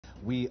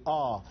We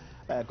are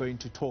going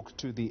to talk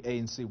to the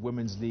ANC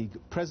Women's League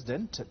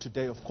president.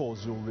 Today, of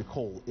course, you'll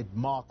recall, it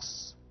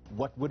marks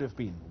what would have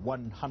been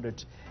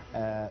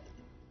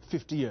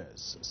 150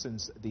 years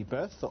since the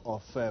birth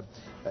of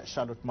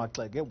Charlotte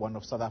Maxeke, one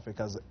of South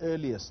Africa's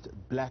earliest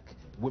black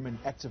women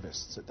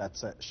activists.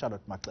 That's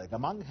Charlotte Maxeke.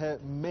 Among her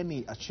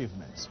many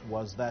achievements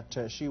was that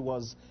she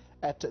was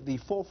at the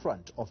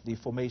forefront of the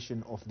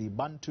formation of the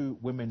Bantu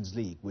Women's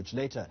League, which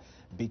later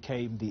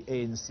became the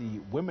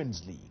ANC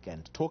Women's League.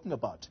 And talking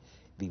about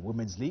the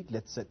Women's League,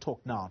 let's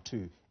talk now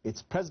to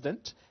its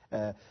president,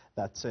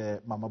 that's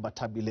Mama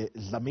Bathabile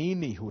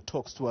Dlamini, who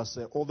talks to us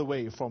all the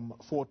way from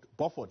Fort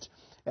Beaufort,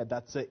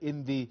 that's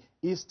in the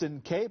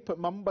Eastern Cape.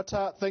 Mama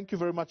Bata, thank you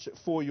very much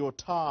for your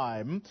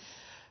time.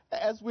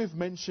 As we've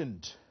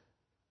mentioned,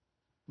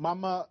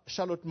 Mama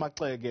Charlotte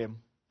Maxeke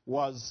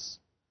was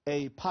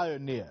a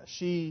pioneer.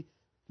 She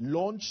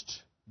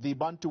launched the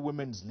Bantu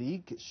Women's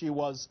League. She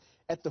was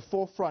at the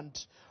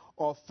forefront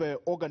of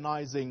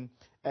organizing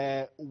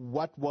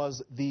what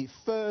was the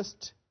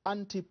first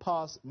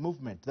anti-pass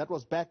movement. That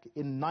was back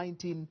in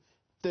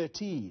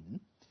 1913.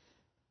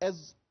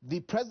 As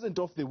the president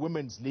of the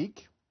Women's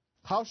League,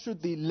 how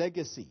should the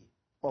legacy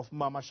of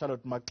Mama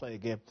Charlotte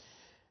Maxeke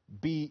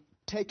be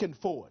taken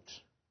forward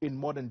in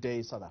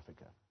modern-day South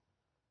Africa?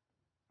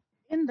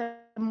 In the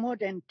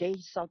modern day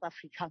South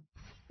Africa,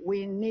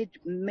 we need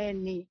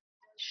many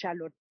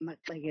Charlotte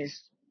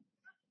Maxekes.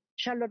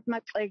 Charlotte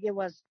Maxeke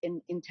was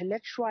an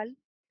intellectual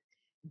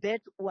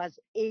that was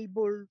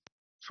able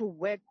to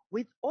work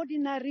with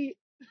ordinary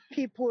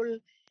people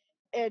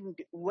and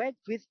work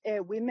with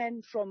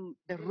women from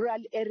the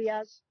rural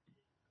areas,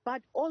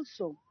 but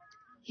also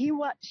she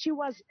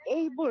was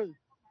able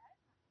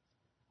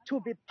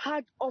to be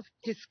part of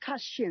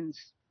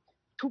discussions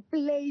to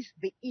place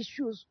the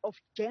issues of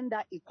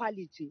gender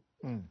equality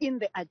in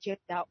the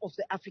agenda of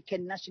the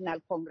African National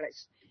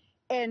Congress.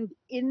 And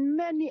in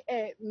many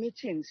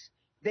meetings,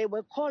 they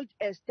were called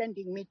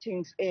standing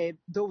meetings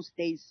those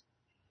days.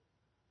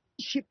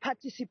 She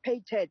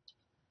participated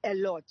a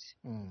lot.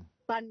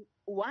 But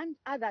one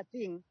other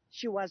thing,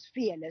 she was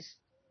fearless.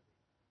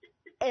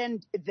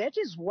 And that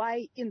is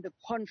why in the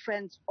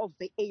conference of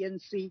the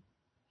ANC,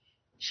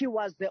 she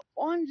was the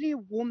only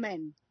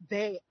woman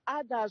there.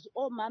 Others,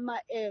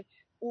 Mama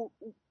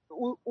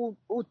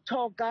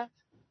Utoga,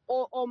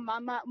 or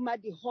Mama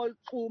Madihol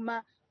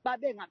Kuma,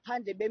 Babe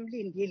Ngapande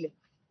Bemlindile.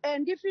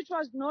 And if it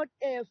was not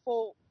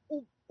for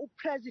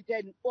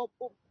President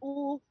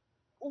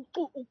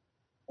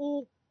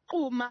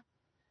Kuma,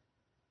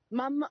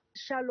 Mama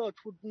Charlotte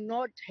would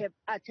not have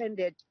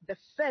attended the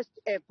first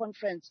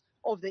conference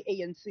of the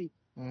ANC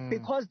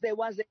because there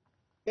was a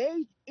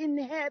debate in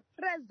her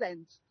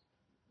presence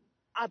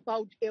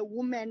about a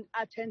woman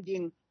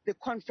attending the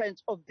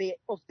conference of the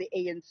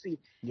ANC.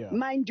 Yeah.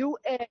 Mind you,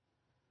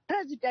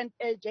 President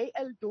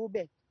J.L.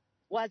 Dube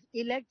was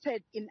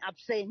elected in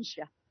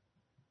absentia,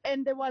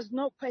 and there was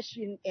no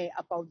question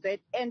about that.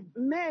 And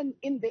men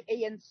in the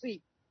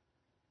ANC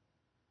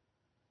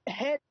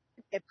had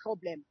a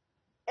problem.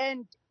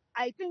 And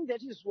I think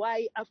that is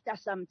why after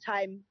some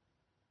time,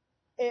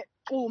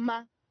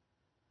 Uma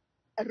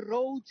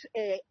wrote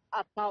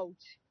about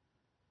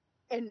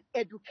an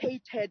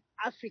educated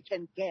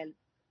African girl.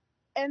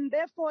 And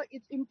therefore,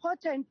 it's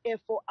important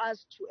for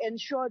us to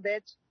ensure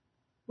that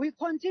we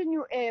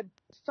continue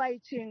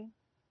fighting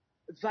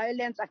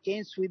violence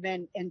against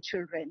women and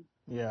children.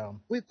 Yeah.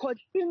 We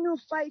continue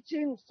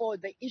fighting for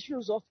the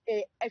issues of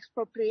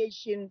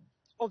expropriation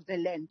of the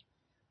land.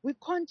 We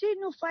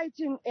continue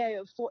fighting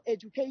for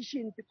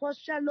education because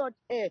Charlotte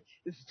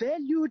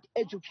valued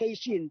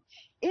education.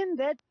 In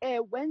that,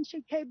 when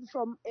she came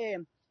from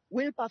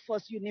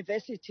Wilberforce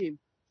University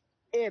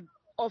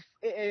of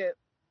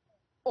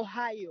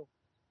Ohio,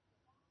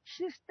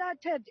 she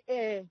started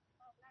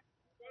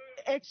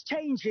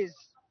exchanges,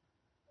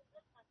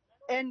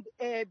 and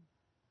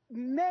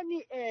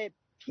many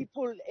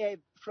people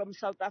from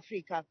South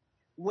Africa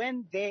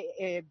went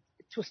there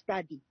to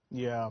study.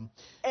 Yeah.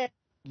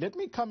 Let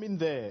me come in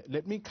there.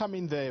 Let me come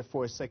in there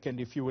for a second,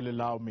 if you will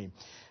allow me.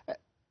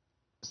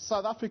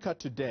 South Africa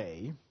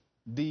today,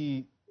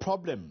 the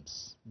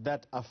problems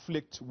that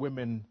afflict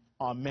women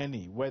are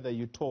many, whether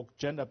you talk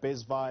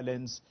gender-based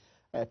violence,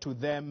 to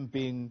them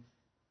being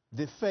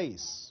the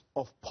face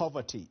of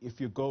poverty if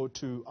you go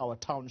to our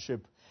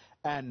township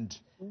and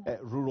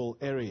rural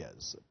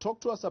areas. Talk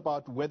to us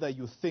about whether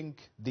you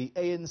think the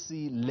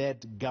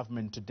ANC-led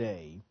government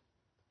today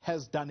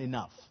has done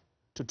enough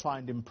to try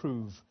and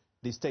improve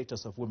the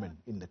status of women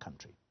in the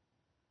country.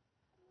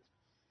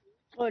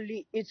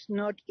 Only it's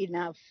not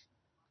enough.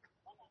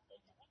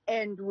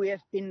 And we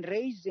have been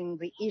raising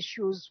the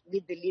issues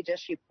with the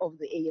leadership of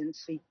the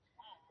ANC.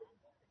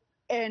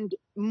 And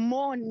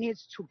more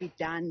needs to be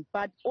done,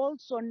 but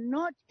also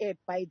not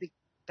by the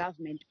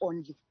government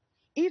only.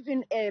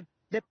 Even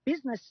the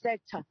business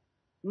sector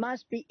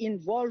must be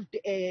involved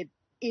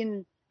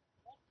in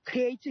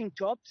creating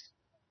jobs,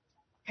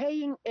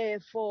 paying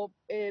for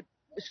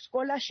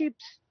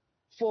scholarships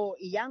for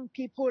young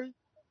people,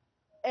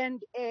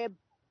 and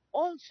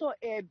also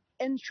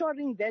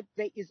ensuring that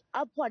there is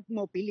upward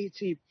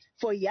mobility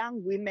for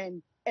young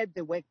women at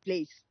the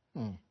workplace.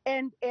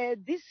 And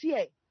this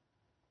year,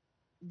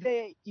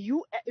 the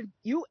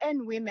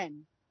UN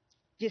Women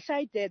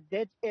decided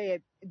that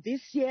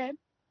this year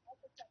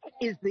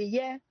is the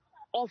year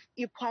of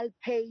equal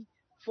pay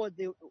for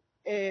the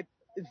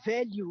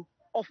value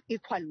of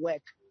equal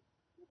work.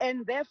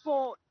 And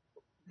therefore,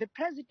 the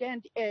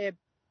president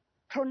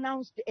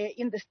pronounced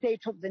in the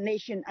State of the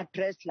Nation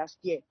address last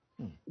year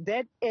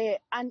that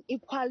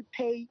unequal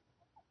pay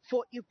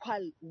for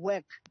equal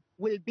work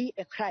will be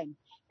a crime,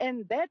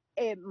 and that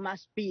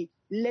must be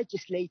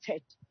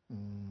legislated.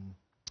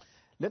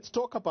 Let's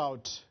talk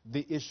about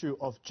the issue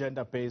of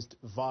gender-based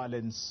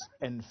violence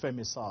and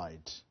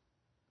femicide.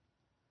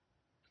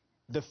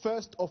 The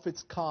first of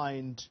its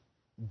kind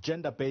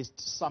gender-based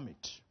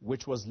summit,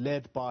 which was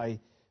led by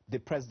the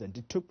president,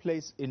 it took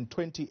place in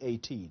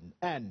 2018,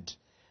 and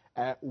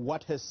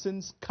what has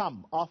since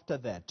come after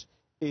that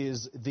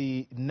is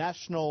the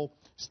National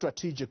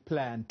Strategic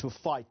Plan to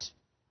fight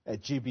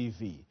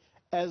GBV.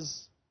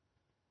 As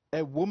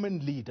a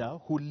woman leader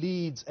who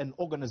leads an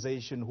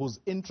organization whose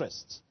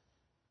interests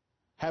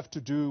have to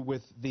do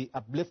with the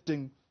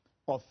uplifting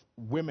of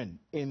women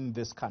in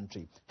this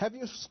country, have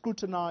you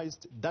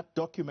scrutinized that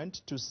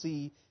document to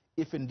see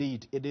if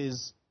indeed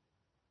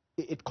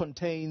it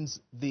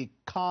contains the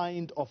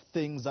kind of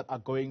things that are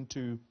going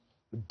to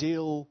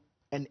deal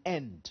an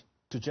end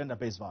to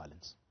gender-based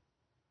violence?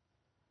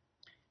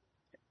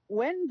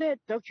 When the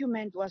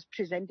document was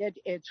presented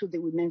to the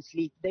Women's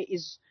League,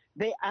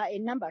 there are a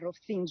number of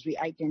things we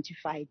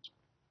identified.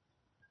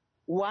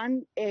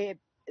 One, the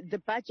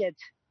budget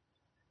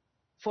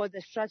for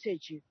the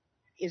strategy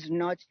is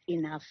not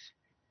enough.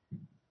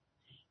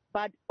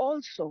 But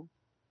also,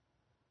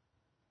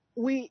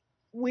 we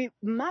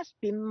must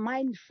be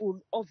mindful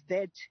of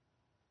that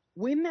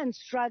women's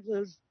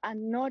struggles are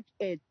not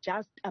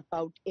just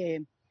about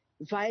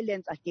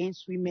violence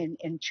against women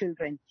and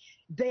children.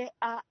 There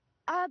are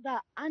other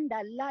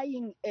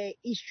underlying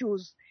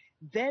issues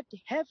that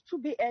have to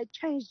be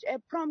changed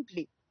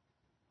promptly.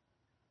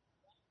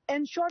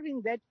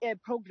 Ensuring that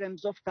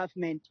programs of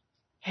government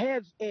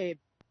have the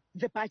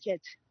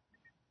budget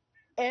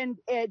and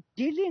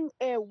dealing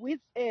with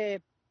the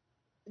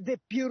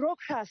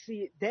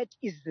bureaucracy that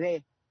is there.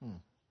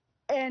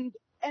 And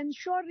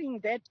ensuring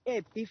that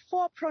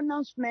before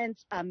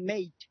pronouncements are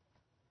made,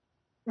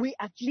 we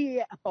are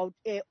clear about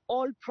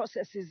all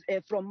processes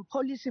from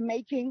policy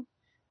making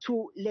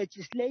to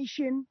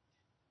legislation,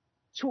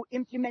 to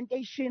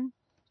implementation,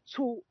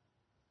 to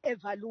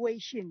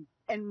evaluation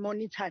and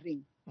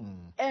monitoring.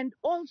 And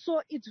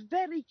also it's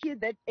very key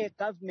that a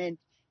government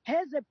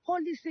has a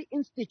policy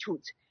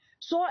institute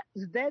so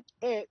that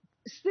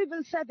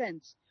civil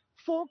servants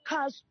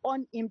focus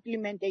on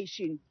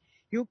implementation.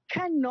 You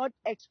cannot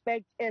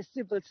expect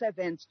civil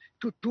servants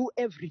to do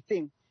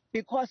everything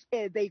because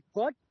they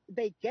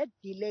get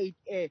delayed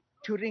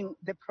during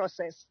the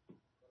process.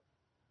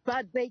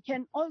 But they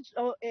can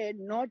also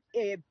not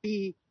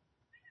be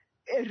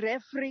a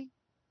referee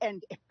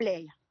and a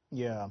player.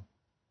 Yeah.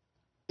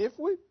 If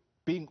we're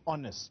being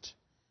honest,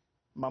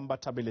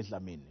 Bathabile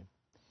Dlamini,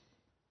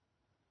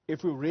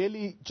 if we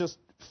really just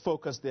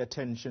focus the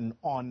attention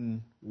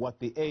on what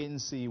the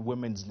ANC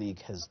Women's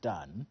League has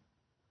done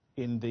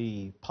in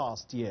the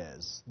past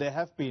years, there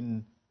have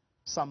been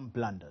some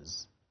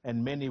blunders,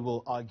 and many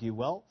will argue,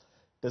 well,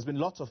 there's been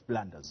lots of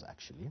blunders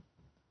actually.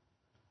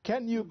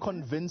 Can you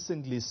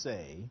convincingly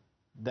say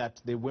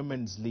that the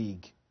Women's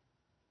League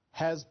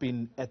has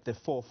been at the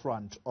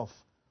forefront of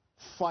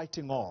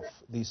fighting off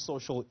the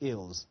social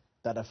ills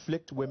that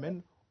afflict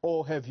women,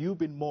 or have you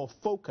been more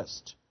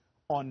focused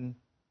on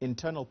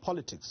internal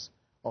politics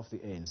of the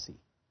ANC?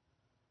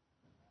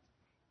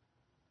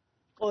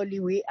 Only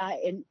we are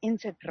an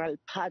integral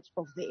part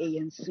of the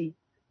ANC,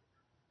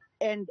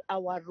 and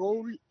our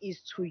role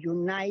is to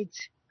unite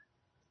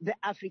the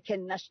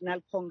African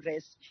National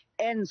Congress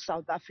and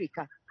South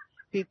Africa,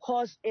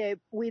 because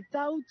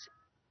without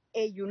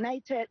a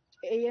united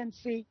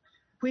ANC,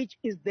 which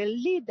is the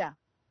leader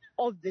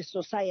of the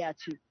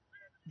society,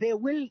 there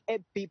will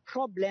be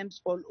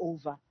problems all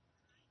over.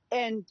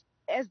 And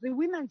as the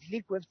Women's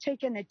League, we've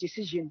taken a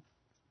decision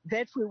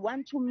that we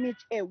want to meet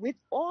with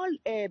all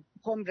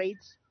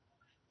comrades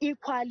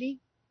equally,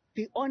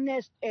 be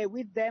honest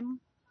with them,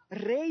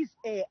 raise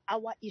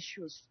our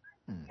issues.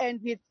 And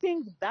we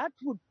think that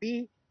would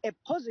be a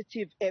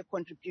positive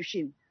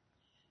contribution.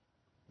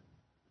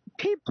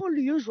 People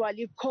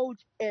usually quote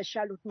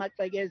Charlotte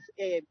Maxeke's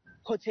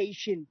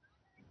quotation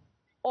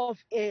of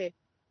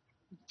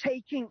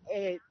taking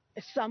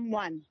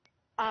someone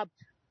up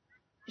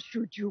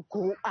should you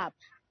go up.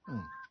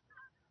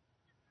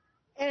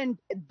 And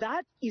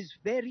that is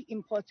very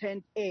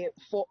important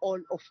for all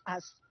of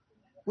us.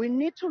 We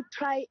need to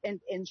try and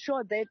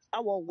ensure that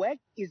our work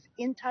is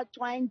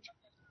intertwined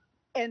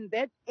and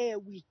that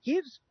we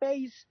give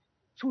space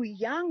to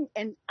young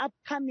and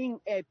upcoming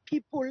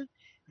people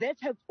that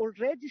have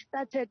already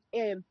started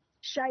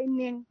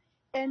shining,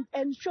 and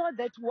ensure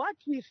that what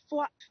we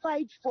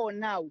fight for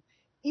now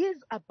is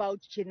about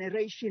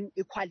generation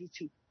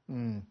equality.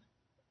 Mm.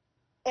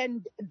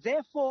 And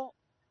therefore,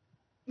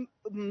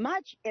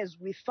 much as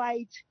we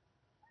fight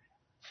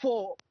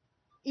for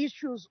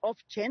issues of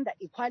gender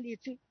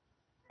equality,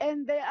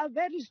 and there are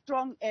very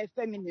strong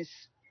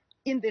feminists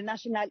in the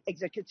National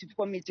Executive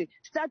Committee,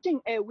 starting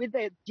with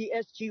the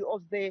DSG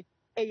of the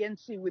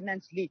ANC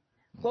Women's League,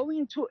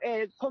 going to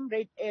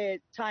Comrade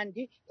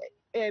Tandi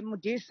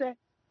Mudise.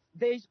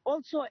 There's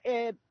also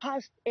a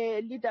past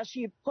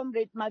leadership,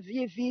 Comrade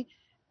Mavivi,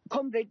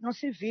 Comrade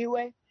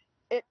Nosiviwe.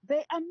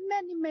 There are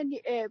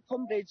many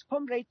comrades,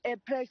 Comrade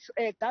Prex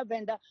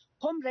Gavenda,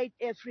 Comrade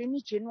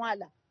Frini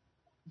Jinwala,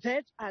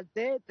 that are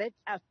there, that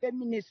are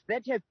feminists,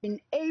 that have been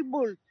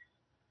able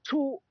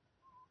to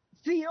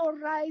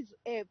theorize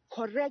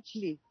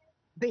correctly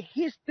the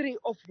history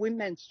of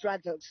women's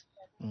struggles.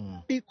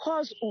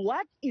 Because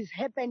what is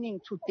happening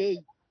today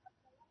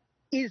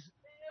is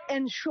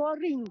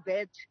ensuring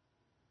that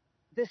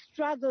the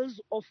struggles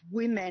of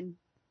women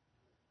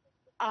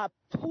are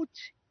put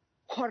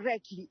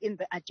correctly in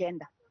the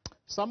agenda.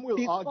 Some will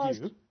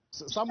argue,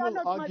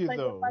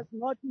 though, was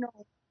not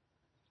known.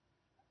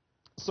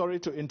 Sorry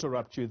to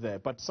interrupt you there,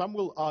 but some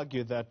will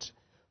argue that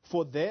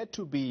for there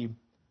to be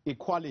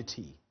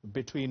equality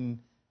between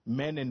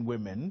men and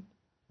women,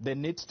 there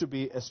needs to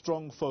be a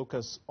strong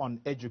focus on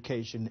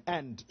education,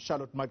 and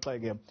Charlotte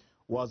Maxeke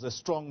was a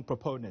strong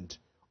proponent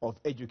of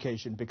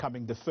education,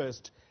 becoming the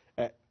first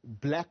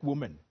black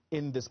woman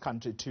in this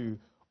country to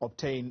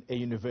obtain a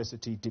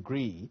university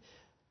degree.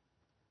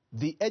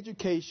 The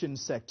education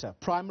sector,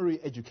 primary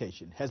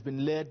education, has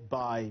been led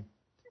by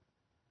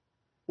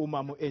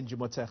Umamu Enji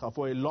Motshekga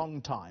for a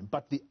long time,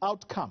 but the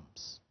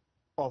outcomes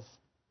of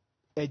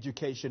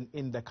education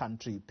in the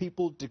country,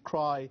 people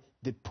decry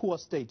the poor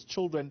state.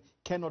 Children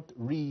cannot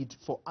read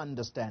for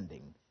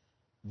understanding.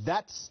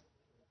 That's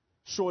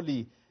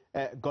surely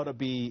got to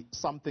be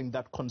something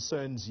that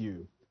concerns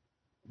you,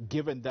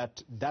 given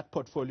that that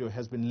portfolio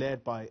has been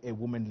led by a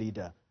woman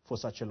leader for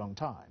such a long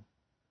time.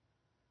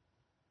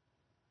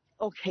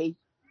 Okay.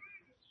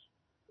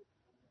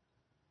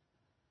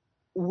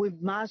 We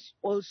must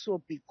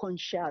also be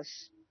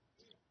conscious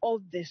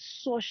of the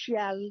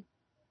social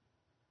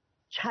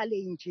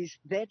challenges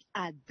that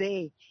are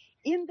there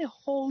in the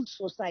whole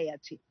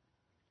society.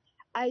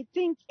 I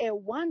think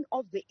one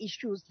of the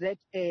issues that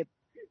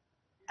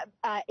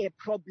are a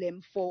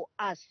problem for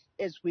us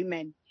as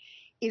women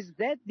is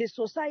that the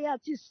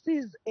society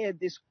sees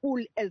the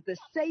school as the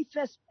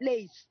safest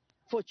place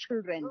for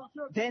children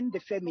than the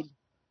family.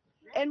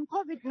 And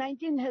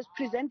COVID-19 has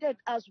presented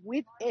us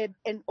with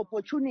an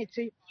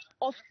opportunity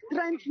of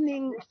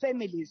strengthening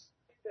families.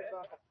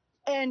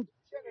 And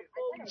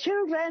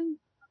children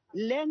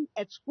learn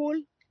at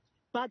school,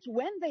 but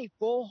when they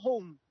go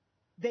home,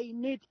 they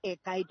need a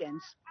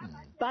guidance.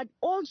 But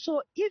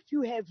also, if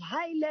you have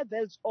high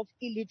levels of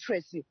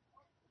illiteracy,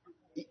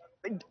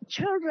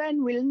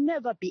 children will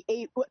never be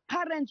able,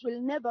 parents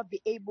will never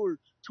be able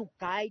to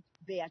guide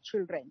their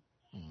children.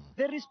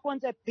 The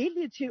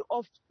responsibility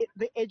of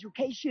the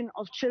education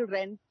of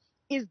children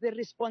is the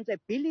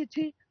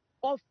responsibility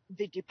of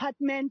the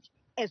department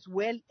as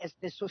well as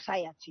the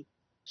society.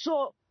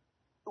 So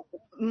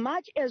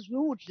much as we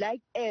would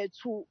like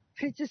to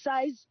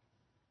criticize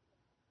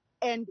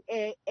and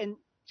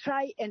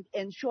try and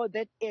ensure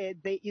that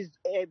there is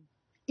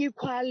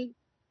equal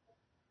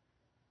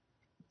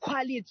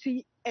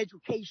quality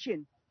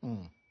education,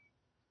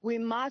 we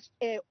must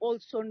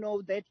also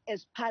know that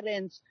as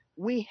parents,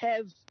 we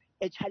have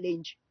a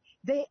challenge.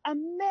 There are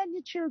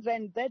many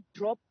children that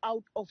drop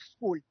out of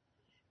school.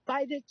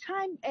 By the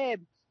time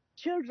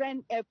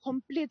children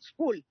complete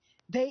school,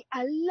 they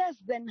are less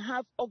than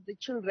half of the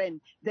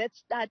children that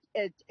start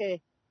at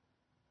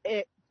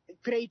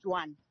grade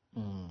 1.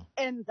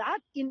 And that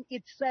in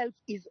itself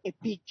is a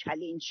big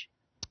challenge.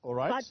 All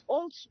right. But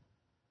also,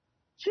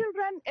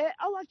 children,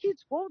 our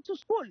kids go to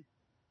school,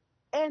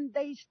 and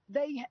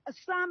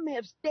some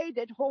have stayed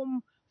at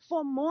home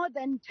for more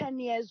than 10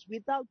 years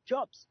without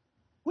jobs,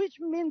 which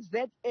means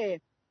that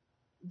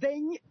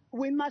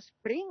we must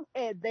bring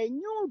the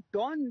new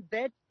dawn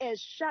that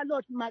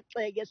Charlotte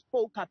Maxeke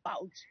spoke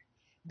about,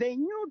 the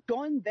new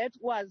dawn that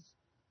was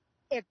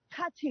a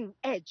cutting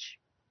edge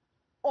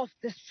of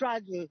the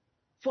struggle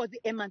for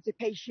the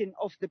emancipation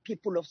of the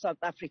people of South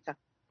Africa.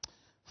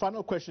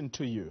 Final question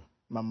to you,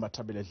 Mama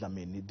Bathabile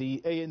Dlamini.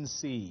 The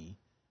ANC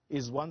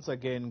is once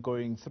again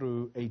going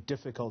through a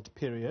difficult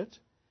period.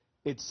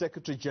 Its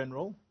Secretary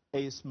General,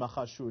 Ace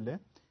Magashule,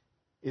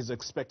 is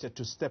expected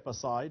to step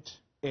aside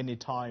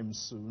anytime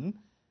soon.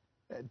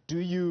 Do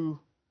you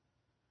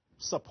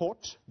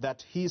support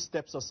that he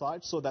steps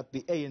aside so that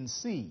the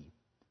ANC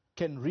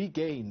can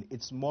regain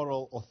its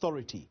moral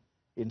authority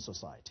in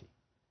society?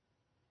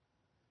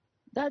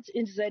 That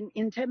is an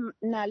internal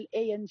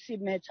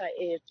ANC matter,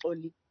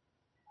 Oli.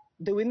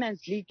 The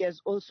Women's League has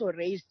also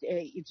raised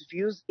its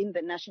views in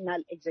the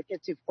National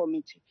Executive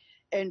Committee.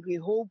 And we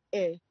hope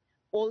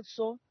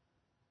also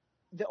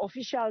the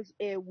officials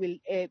will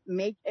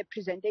make a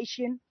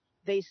presentation.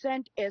 They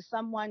sent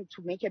someone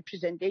to make a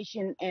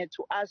presentation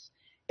to us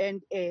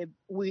and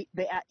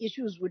there are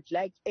issues we'd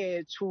like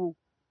to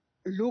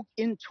look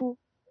into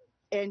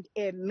and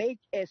make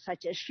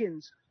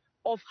suggestions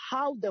of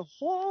how the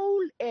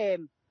whole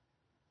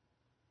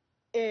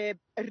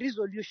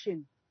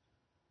resolution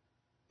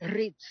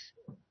reads.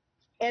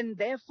 And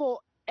therefore,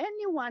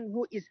 anyone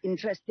who is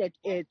interested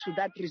to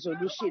that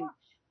resolution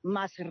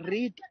must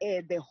read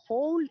the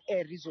whole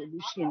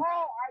resolution.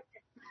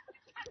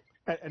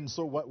 And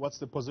so what's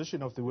the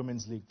position of the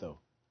Women's League, though,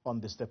 on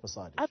the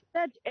step-aside issue?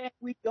 After that,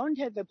 we don't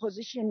have a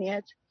position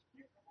yet.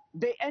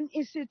 The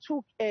NEC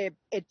took a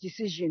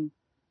decision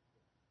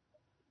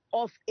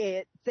of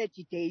 30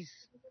 days.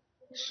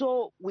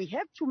 So we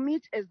have to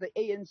meet as the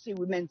ANC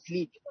Women's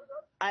League.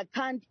 I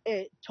can't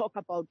talk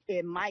about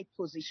my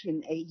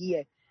position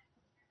here.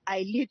 I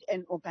lead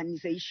an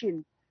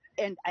organization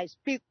and I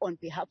speak on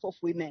behalf of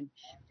women.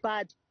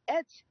 But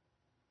at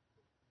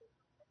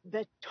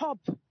the top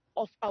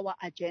of our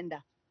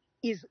agenda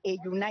is a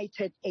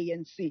united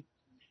ANC.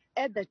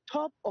 At the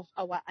top of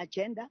our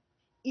agenda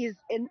is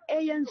an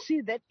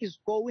ANC that is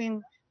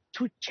going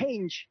to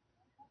change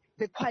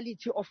the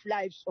quality of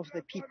lives of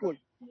the people.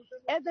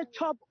 At the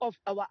top of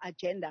our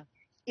agenda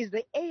is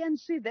the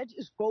ANC that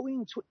is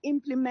going to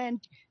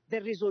implement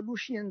the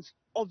resolutions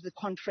of the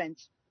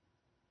conference.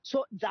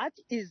 So that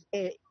is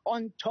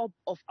on top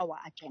of our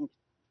agenda.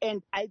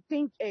 And I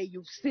think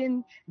you've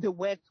seen the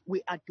work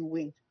we are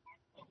doing.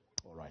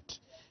 All right.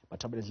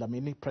 Bathabile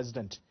Dlamini,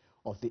 President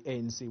of the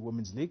ANC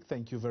Women's League,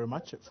 thank you very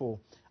much for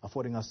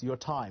affording us your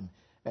time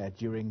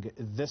during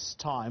this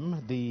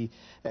time. The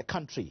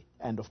country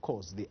and, of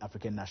course, the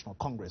African National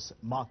Congress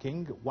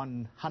marking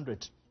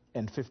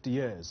 150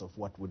 years of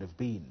what would have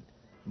been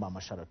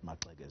Mama Charlotte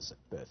Maxeke's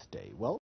birthday. Well,